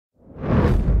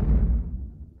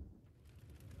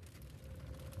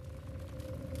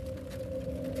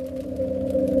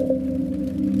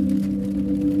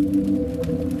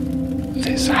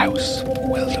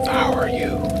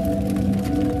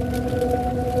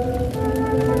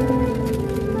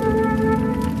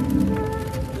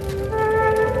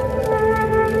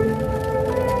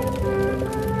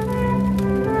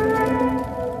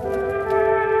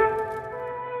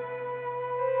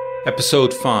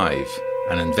Episode 5.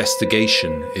 An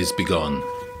investigation is begun.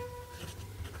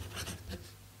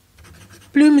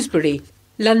 Bloomsbury,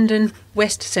 London,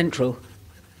 West Central.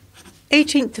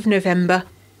 18th of November,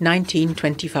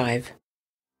 1925.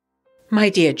 My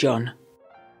dear John,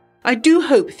 I do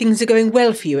hope things are going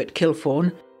well for you at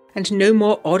Kilphaun, and no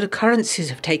more odd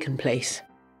occurrences have taken place.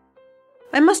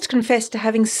 I must confess to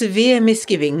having severe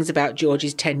misgivings about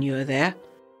George's tenure there.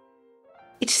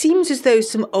 It seems as though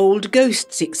some old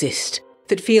ghosts exist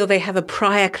that feel they have a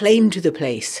prior claim to the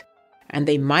place, and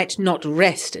they might not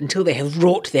rest until they have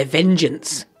wrought their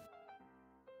vengeance.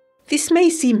 This may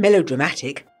seem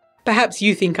melodramatic. Perhaps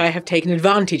you think I have taken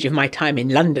advantage of my time in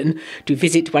London to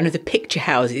visit one of the picture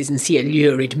houses and see a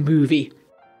lurid movie.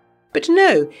 But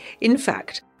no, in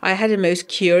fact, I had a most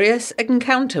curious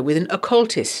encounter with an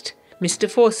occultist, Mr.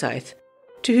 Forsyth,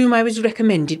 to whom I was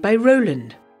recommended by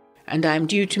Roland, and I am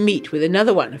due to meet with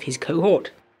another one of his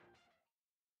cohort.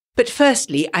 But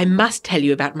firstly, I must tell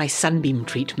you about my sunbeam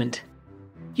treatment.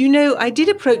 You know, I did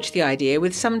approach the idea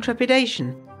with some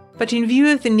trepidation, but in view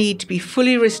of the need to be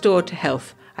fully restored to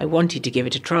health, I wanted to give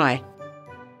it a try.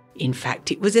 In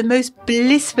fact, it was a most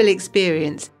blissful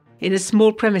experience in a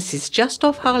small premises just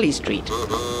off Harley Street.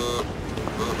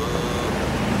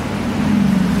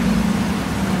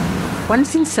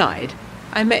 Once inside,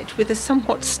 I met with a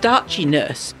somewhat starchy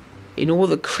nurse in all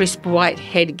the crisp white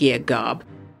headgear garb,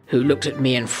 who looked at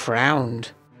me and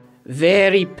frowned.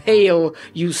 "Very pale,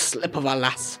 you slip of a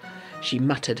lass," she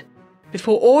muttered,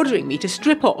 before ordering me to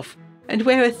strip off and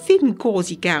wear a thin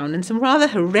gauzy gown and some rather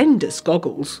horrendous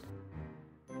goggles.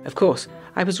 Of course,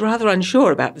 I was rather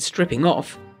unsure about the stripping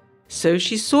off, so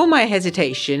she saw my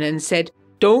hesitation and said,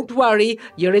 "Don't worry,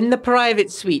 you're in the private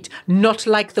suite, not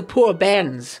like the poor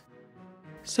bairns."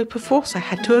 So perforce I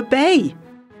had to obey.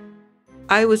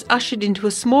 I was ushered into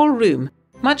a small room,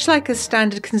 much like a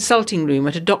standard consulting room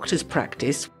at a doctor's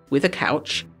practice, with a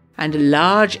couch and a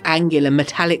large angular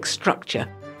metallic structure,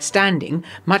 standing,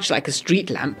 much like a street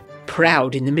lamp,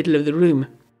 proud in the middle of the room.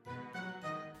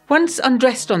 Once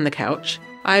undressed on the couch,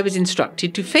 I was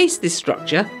instructed to face this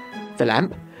structure, the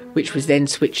lamp, which was then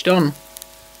switched on.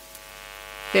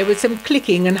 There was some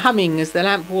clicking and humming as the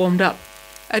lamp warmed up,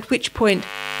 at which point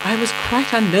I was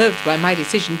quite unnerved by my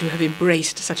decision to have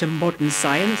embraced such a modern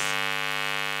science.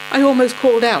 I almost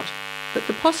called out, but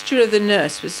the posture of the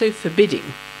nurse was so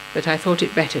forbidding that I thought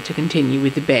it better to continue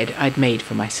with the bed I'd made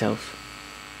for myself.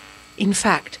 In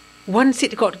fact, once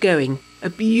it got going, a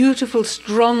beautiful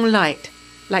strong light,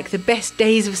 like the best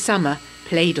days of summer,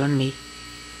 played on me.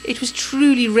 It was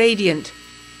truly radiant,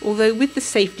 although with the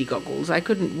safety goggles I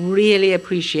couldn't really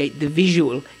appreciate the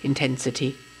visual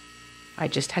intensity. I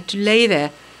just had to lay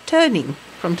there, turning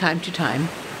from time to time,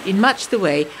 in much the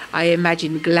way I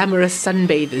imagine glamorous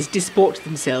sunbathers disport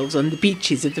themselves on the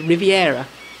beaches of the Riviera.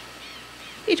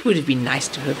 It would have been nice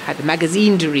to have had a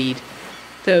magazine to read,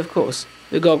 though of course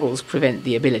the goggles prevent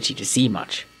the ability to see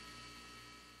much.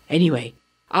 Anyway,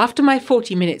 after my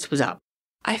 40 minutes was up,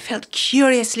 I felt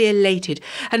curiously elated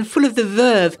and full of the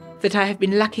verve that I have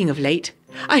been lacking of late.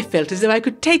 I felt as though I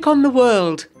could take on the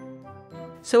world.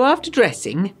 So after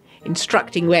dressing,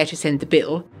 instructing where to send the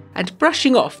bill, and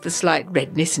brushing off the slight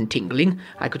redness and tingling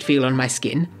I could feel on my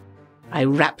skin, I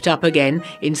wrapped up again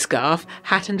in scarf,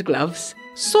 hat and gloves,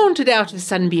 sauntered out of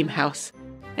Sunbeam House,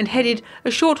 and headed a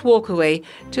short walk away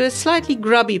to a slightly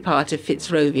grubby part of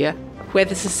Fitzrovia, where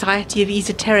the Society of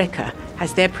Esoterica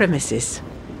has their premises.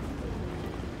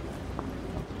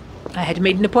 I had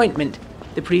made an appointment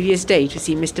the previous day to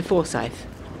see Mr. Forsyth.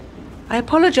 I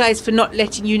apologise for not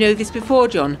letting you know this before,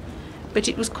 John, but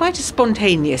it was quite a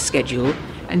spontaneous schedule,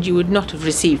 and you would not have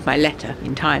received my letter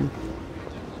in time.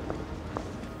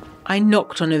 I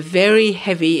knocked on a very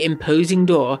heavy, imposing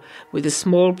door with a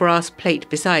small brass plate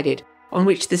beside it, on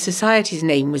which the Society's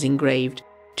name was engraved,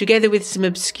 together with some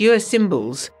obscure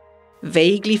symbols,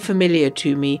 vaguely familiar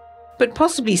to me, but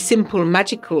possibly simple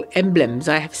magical emblems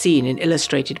I have seen in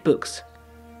illustrated books.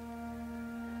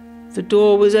 The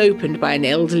door was opened by an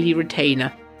elderly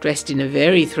retainer, dressed in a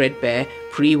very threadbare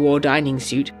pre-war dining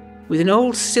suit, with an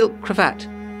old silk cravat,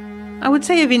 I would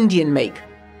say of Indian make,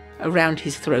 around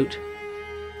his throat.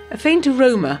 A faint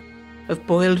aroma of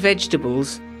boiled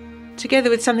vegetables, together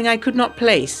with something I could not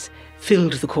place,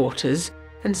 filled the quarters,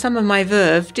 and some of my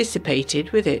verve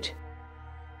dissipated with it.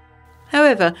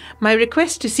 However, my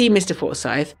request to see Mr.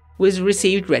 Forsyth was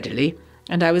received readily,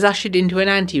 and I was ushered into an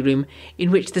anteroom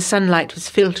in which the sunlight was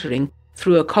filtering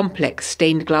through a complex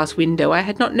stained-glass window I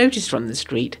had not noticed from the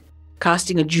street,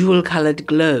 casting a jewel-coloured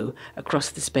glow across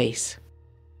the space.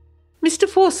 Mr.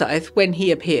 Forsyth, when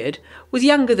he appeared, was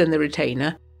younger than the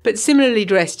retainer, but similarly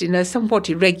dressed in a somewhat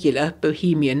irregular,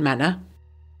 bohemian manner.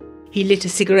 He lit a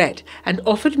cigarette and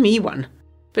offered me one,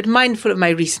 but mindful of my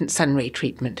recent sunray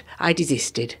treatment, I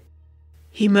desisted.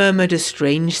 He murmured a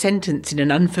strange sentence in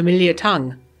an unfamiliar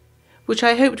tongue, which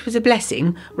I hoped was a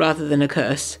blessing rather than a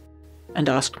curse, and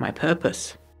asked my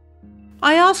purpose.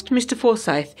 I asked Mr.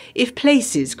 Forsyth if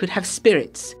places could have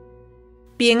spirits,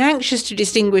 being anxious to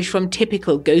distinguish from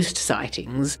typical ghost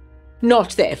sightings,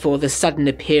 not therefore the sudden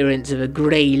appearance of a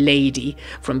grey lady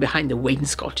from behind the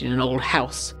wainscot in an old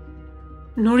house,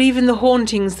 nor even the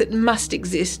hauntings that must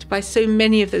exist by so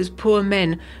many of those poor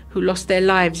men who lost their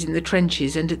lives in the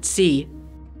trenches and at sea,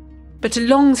 but a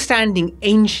long-standing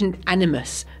ancient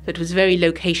animus that was very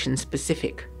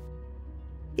location-specific.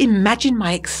 Imagine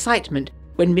my excitement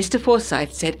when Mr.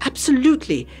 Forsyth said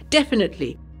absolutely,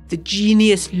 definitely, the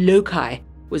genius loci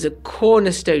was a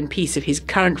cornerstone piece of his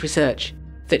current research,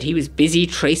 that he was busy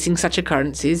tracing such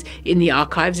occurrences in the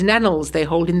archives and annals they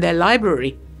hold in their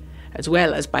library, as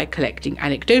well as by collecting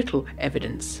anecdotal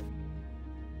evidence.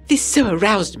 This so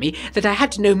aroused me that I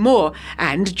had to know more,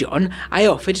 and, John, I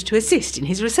offered to assist in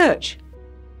his research.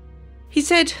 He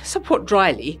said, somewhat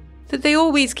dryly, that they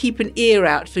always keep an ear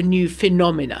out for new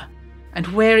phenomena, and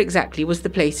where exactly was the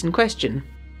place in question.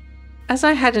 As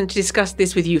I hadn't discussed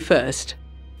this with you first,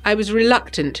 I was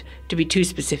reluctant to be too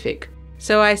specific,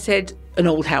 so I said an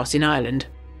old house in Ireland.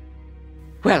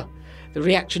 Well, the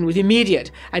reaction was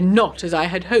immediate, and not as I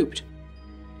had hoped.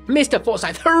 Mr.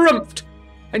 Forsyth harumphed,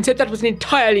 and said that was an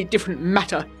entirely different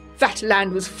matter. That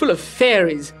land was full of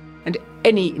fairies, and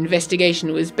any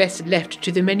investigation was best left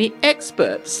to the many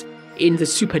experts in the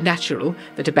supernatural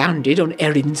that abounded on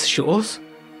Erin's shores.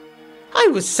 I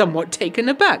was somewhat taken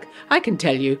aback, I can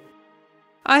tell you.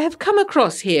 I have come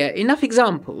across here enough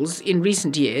examples in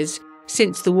recent years,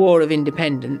 since the War of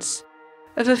Independence,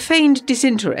 of a feigned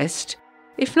disinterest,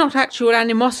 if not actual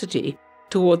animosity,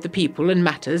 toward the people and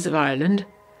matters of Ireland.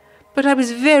 But I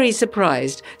was very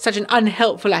surprised such an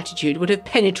unhelpful attitude would have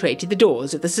penetrated the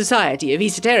doors of the Society of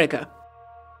Esoterica.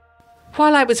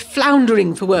 While I was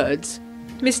floundering for words,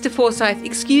 Mr. Forsyth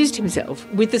excused himself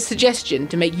with the suggestion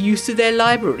to make use of their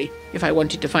library if I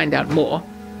wanted to find out more,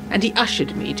 and he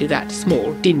ushered me to that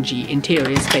small, dingy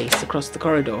interior space across the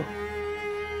corridor.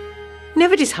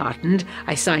 Never disheartened,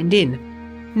 I signed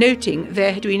in, noting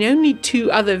there had been only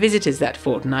 2 other visitors that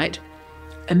fortnight,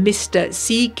 a Mr.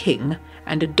 C. King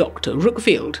and a Dr.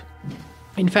 Rookfield,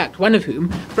 in fact one of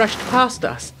whom brushed past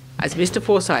us as Mr.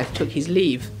 Forsyth took his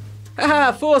leave.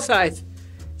 "Ah, Forsyth,"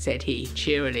 said he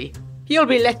cheerily, "you'll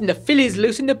be letting the fillies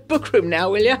loose in the bookroom now,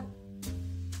 will you?"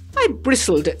 I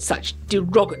bristled at such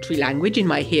derogatory language in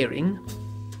my hearing,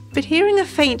 but hearing a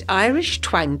faint Irish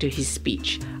twang to his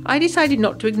speech, I decided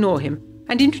not to ignore him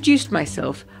and introduced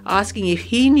myself, asking if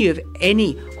he knew of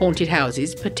any haunted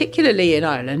houses, particularly in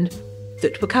Ireland,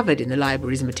 that were covered in the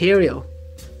library's material.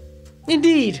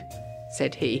 "Indeed,"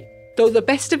 said he, "though the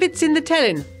best of it's in the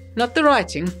telling, not the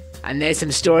writing, and there's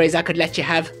some stories I could let you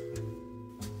have."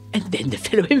 And then the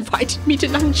fellow invited me to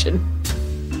luncheon.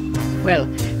 Well,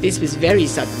 this was very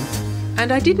sudden,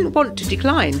 and I didn't want to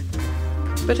decline.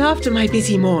 But after my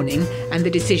busy morning and the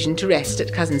decision to rest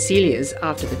at Cousin Celia's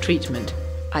after the treatment,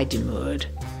 I demurred.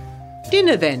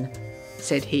 "Dinner then,"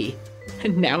 said he,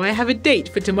 "and now I have a date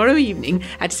for tomorrow evening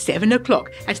at 7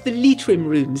 o'clock at the Leitrim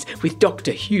Rooms with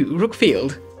Dr. Hugh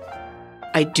Rookfield.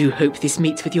 I do hope this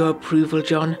meets with your approval,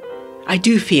 John. I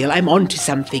do feel I'm on to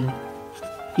something.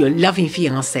 Your loving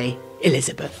fiancée,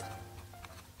 Elizabeth."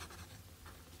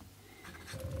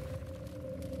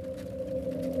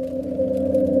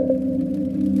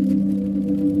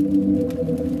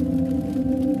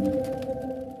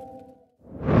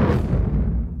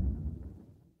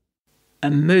 A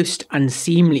most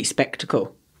unseemly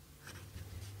spectacle.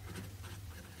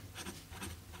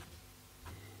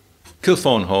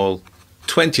 Kilphaun Hall,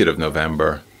 20th of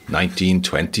November,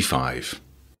 1925.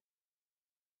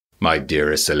 My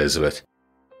dearest Elizabeth,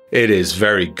 it is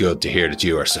very good to hear that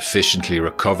you are sufficiently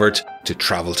recovered to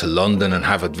travel to London and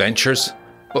have adventures,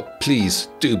 but please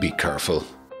do be careful.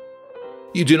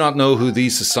 You do not know who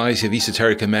these Society of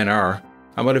Esoterica men are,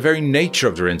 and by the very nature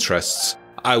of their interests,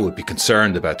 I would be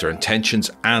concerned about their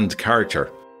intentions and character.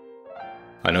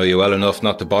 I know you well enough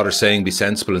not to bother saying be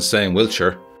sensible and stay in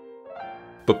Wiltshire.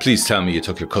 But please tell me you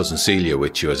took your cousin Celia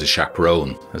with you as a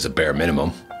chaperone, as a bare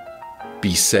minimum.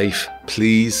 Be safe,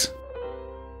 please.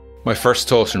 My first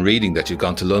thought in reading that you'd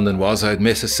gone to London was, I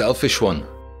admit, a selfish one.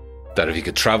 That if you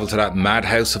could travel to that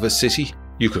madhouse of a city,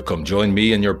 you could come join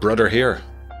me and your brother here.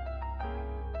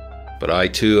 But I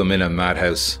too am in a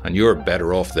madhouse, and you're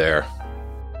better off there.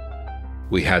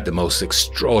 We had the most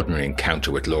extraordinary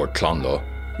encounter with Lord Clonlaw,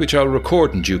 which I'll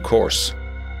record in due course.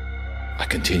 I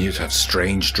continue to have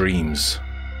strange dreams.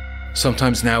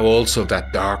 Sometimes now also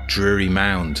that dark, dreary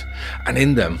mound, and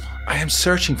in them I am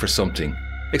searching for something,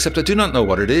 except I do not know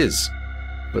what it is.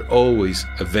 But always,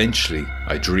 eventually,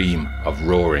 I dream of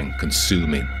roaring,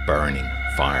 consuming, burning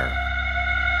fire.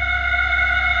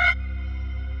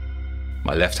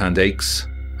 My left hand aches,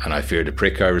 and I fear the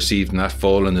prick I received in that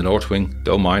fall in the north wing,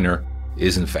 though minor,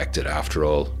 is infected after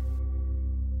all.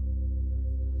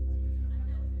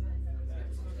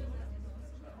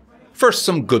 First,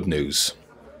 some good news.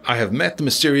 I have met the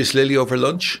mysterious Lily over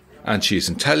lunch, and she is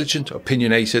intelligent,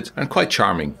 opinionated, and quite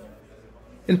charming.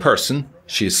 In person,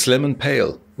 she is slim and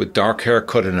pale, with dark hair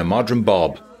cut in a modern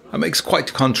bob, and makes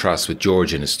quite a contrast with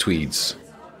George in his tweeds.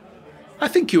 I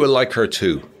think you will like her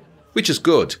too, which is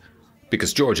good,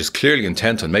 because George is clearly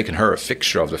intent on making her a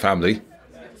fixture of the family.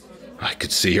 I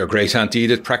could see your great Aunt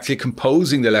Edith practically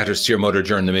composing the letters to your mother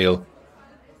during the meal.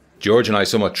 George and I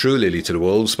somewhat threw Lily to the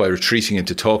wolves by retreating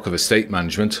into talk of estate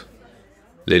management.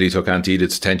 Lily took Aunt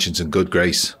Edith's attentions in good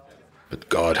grace. But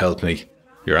God help me,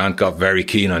 your aunt got very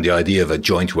keen on the idea of a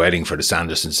joint wedding for the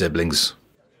Sanderson siblings.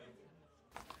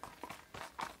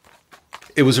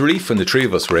 It was a relief when the three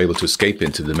of us were able to escape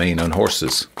into the Main on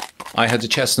horses. I had the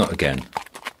chestnut again.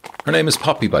 Her name is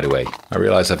Poppy, by the way. I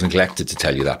realise I've neglected to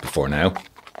tell you that before now.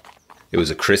 It was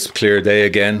a crisp, clear day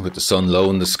again, with the sun low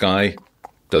in the sky,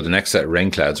 though the next set of rain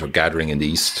clouds were gathering in the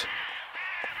east.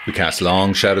 We cast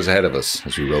long shadows ahead of us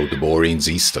as we rode the moorings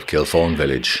east of Kilphaun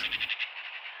village.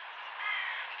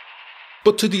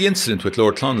 But to the incident with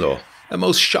Lord Clonlaw, a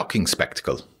most shocking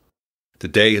spectacle. The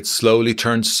day had slowly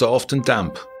turned soft and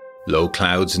damp, low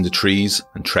clouds in the trees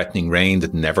and threatening rain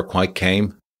that never quite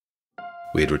came.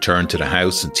 We had returned to the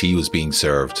house and tea was being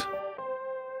served.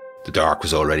 The dark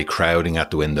was already crowding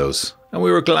at the windows, and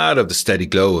we were glad of the steady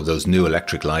glow of those new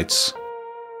electric lights.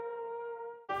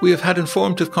 We have had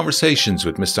informative conversations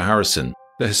with Mr. Harrison,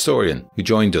 the historian, who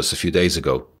joined us a few days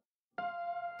ago.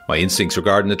 My instincts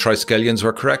regarding the Triskelions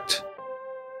were correct.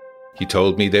 He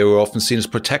told me they were often seen as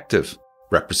protective,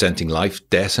 representing life,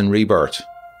 death and rebirth.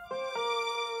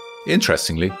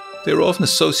 Interestingly, they were often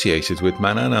associated with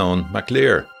Manannán mac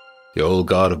Lir, the old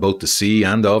god of both the sea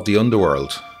and of the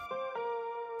underworld.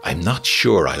 I'm not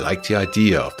sure I like the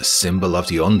idea of the symbol of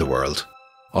the underworld,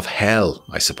 of hell,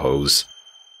 I suppose,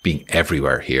 being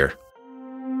everywhere here.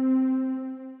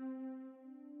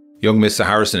 Young Mr.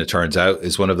 Harrison, it turns out,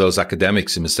 is one of those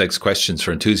academics who mistakes questions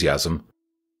for enthusiasm,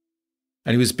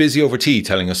 and he was busy over tea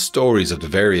telling us stories of the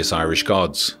various Irish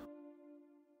gods.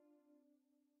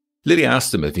 Lily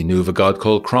asked him if he knew of a god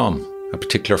called Crom, a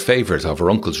particular favourite of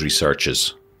her uncle's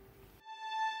researches.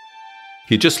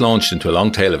 He had just launched into a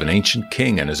long tale of an ancient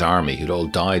king and his army who'd all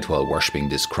died while worshipping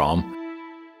this Crom,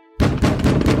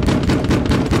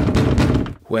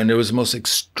 when there was a most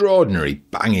extraordinary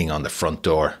banging on the front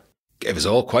door. Gave us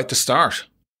all quite the start.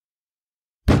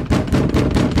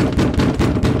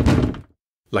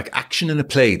 Like action in a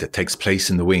play that takes place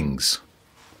in the wings.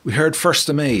 We heard first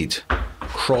a maid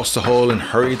cross the hall in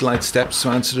hurried light steps to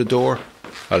answer the door,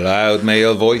 a loud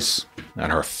male voice,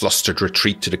 and her flustered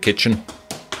retreat to the kitchen.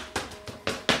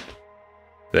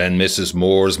 Then Mrs.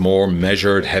 Moore's more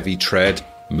measured, heavy tread,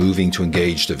 moving to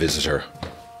engage the visitor.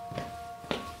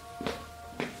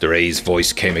 The raised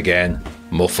voice came again,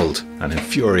 muffled and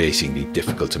infuriatingly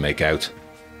difficult to make out,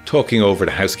 talking over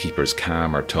the housekeeper's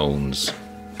calmer tones.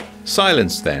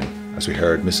 Silence then, as we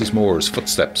heard Mrs. Moore's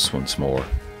footsteps once more.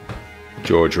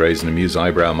 George raised an amused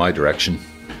eyebrow in my direction,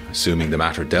 assuming the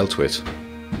matter dealt with.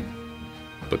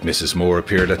 But Mrs. Moore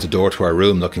appeared at the door to our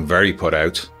room looking very put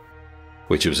out,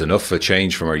 which was enough of a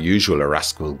change from her usual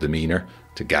irascible demeanour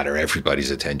to gather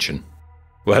everybody's attention.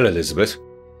 Well, Elizabeth,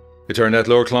 it turned out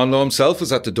Lord Clonlaw himself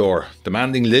was at the door,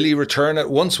 demanding Lily return at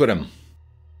once with him.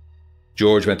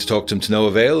 George went to talk to him to no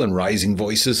avail in rising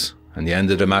voices, and the end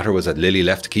of the matter was that Lily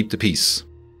left to keep the peace.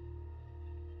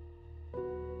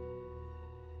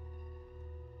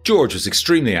 George was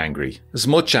extremely angry, as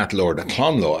much at Lord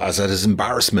Clonlaw as at his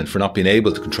embarrassment for not being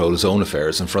able to control his own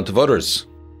affairs in front of others.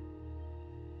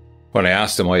 When I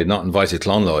asked him why he had not invited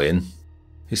Clonlaw in,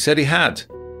 he said he had,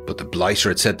 but the blighter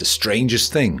had said the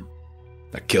strangest thing,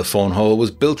 that Kilphaun Hall was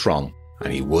built wrong,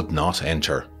 and he would not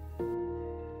enter.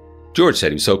 George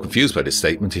said he was so confused by this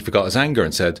statement he forgot his anger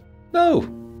and said, "No,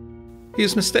 he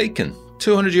is mistaken.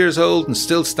 200 years old and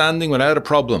still standing without a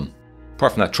problem,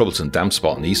 apart from that troublesome damp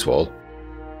spot in the east wall."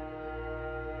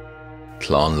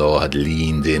 Clonlaw had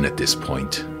leaned in at this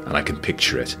point, and I can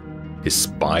picture it, his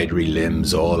spidery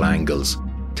limbs all angles,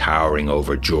 towering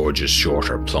over George's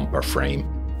shorter, plumper frame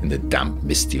in the damp,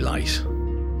 misty light.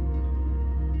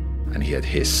 And he had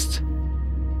hissed,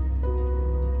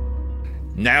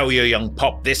 "Now, you young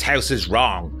pup, this house is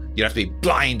wrong. You'd have to be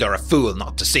blind or a fool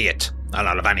not to see it. I'll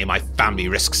not have any of my family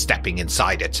risk stepping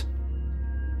inside it.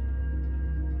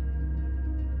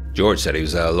 George said he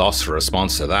was at a loss for a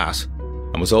response to that,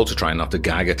 and was also trying not to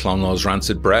gag at Clonlaw's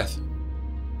rancid breath.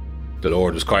 The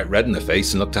Lord was quite red in the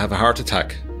face and looked to have a heart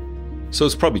attack. So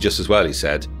it's probably just as well, he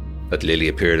said, that Lily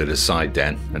appeared at his side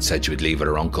then and said she would leave with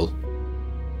her uncle.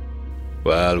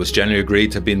 Well, it was generally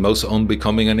agreed to have been most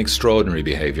unbecoming and extraordinary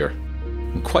behaviour,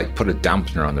 and quite put a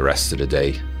dampener on the rest of the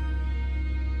day.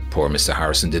 Poor Mr.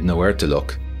 Harrison didn't know where to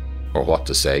look, or what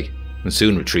to say, and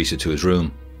soon retreated to his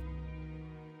room.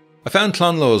 I found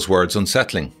Clonlaw's words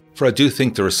unsettling, for I do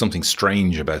think there is something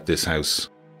strange about this house.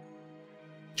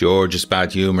 George's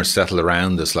bad humour settled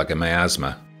around us like a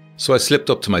miasma, so I slipped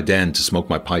up to my den to smoke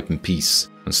my pipe in peace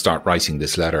and start writing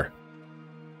this letter.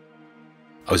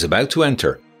 I was about to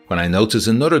enter when I noticed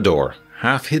another door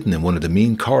half hidden in one of the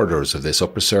mean corridors of this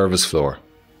upper service floor.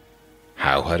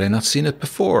 How had I not seen it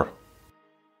before?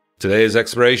 Today's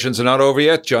explorations are not over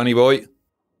yet, Johnny boy,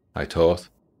 I thought.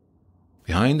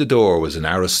 Behind the door was a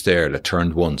narrow stair that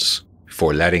turned once,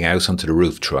 before letting out onto the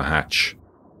roof through a hatch.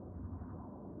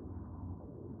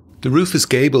 The roof is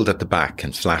gabled at the back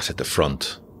and flat at the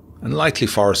front, and lightly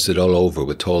forested all over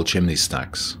with tall chimney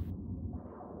stacks.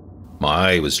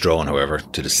 My eye was drawn, however,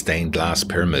 to the stained glass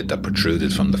pyramid that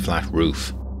protruded from the flat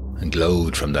roof and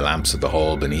glowed from the lamps of the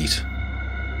hall beneath.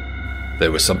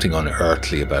 There was something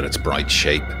unearthly about its bright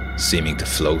shape, seeming to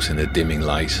float in the dimming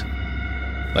light,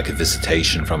 like a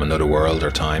visitation from another world or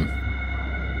time.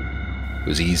 It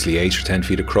was easily 8 or 10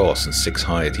 feet across and 6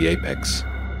 high at the apex.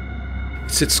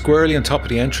 It sits squarely on top of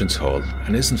the entrance hall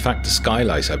and is in fact the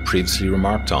skylight I'd previously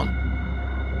remarked on.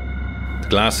 The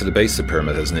glass at the base of the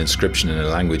pyramid has an inscription in a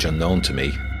language unknown to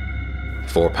me.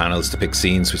 4 panels depict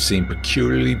scenes which seem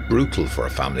peculiarly brutal for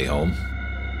a family home.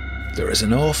 There is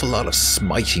an awful lot of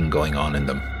smiting going on in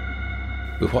them,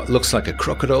 with what looks like a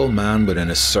crooked old man within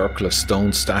a circle of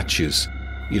stone statues,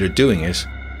 either doing it,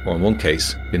 or in one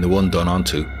case, being the one done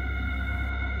onto.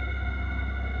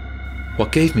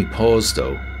 What gave me pause,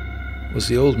 though, was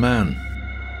the old man.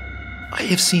 I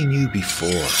have seen you before,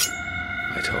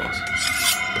 I thought,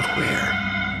 but where?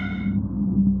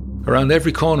 Around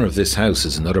every corner of this house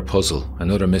is another puzzle,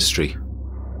 another mystery.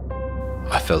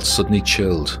 I felt suddenly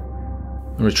chilled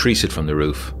and retreated from the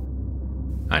roof,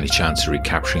 any chance of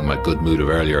recapturing my good mood of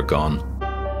earlier gone.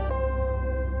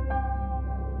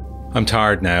 I'm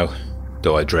tired now,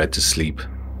 though I dread to sleep,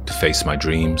 to face my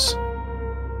dreams.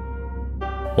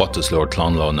 What does Lord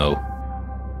Clonlaw know?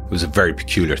 It was a very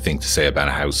peculiar thing to say about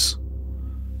a house,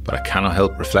 but I cannot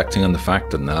help reflecting on the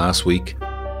fact that in the last week,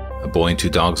 a boy and 2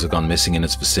 dogs have gone missing in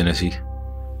its vicinity,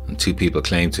 and 2 people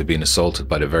claim to have been assaulted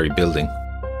by the very building.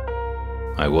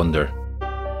 I wonder,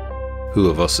 who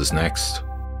of us is next?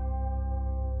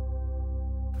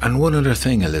 And one other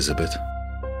thing, Elizabeth.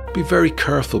 Be very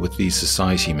careful with these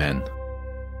society men.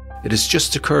 It has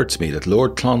just occurred to me that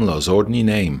Lord Clonlaw's ordinary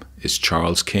name is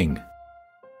Charles King.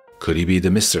 Could he be the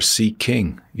Mr. C.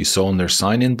 King you saw in their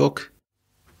sign-in book?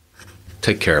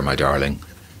 Take care, my darling.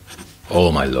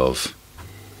 All my love.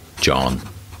 John.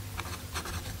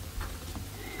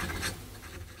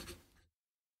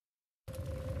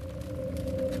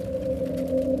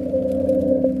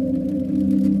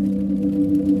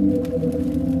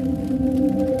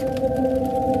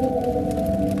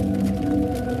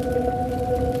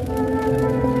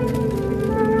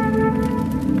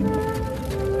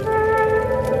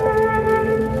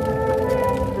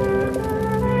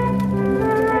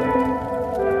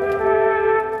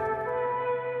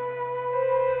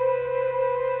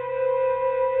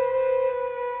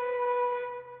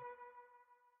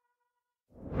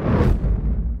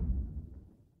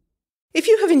 If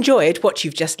you have enjoyed what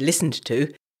you've just listened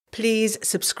to, please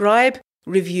subscribe,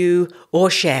 review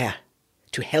or share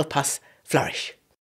to help us flourish.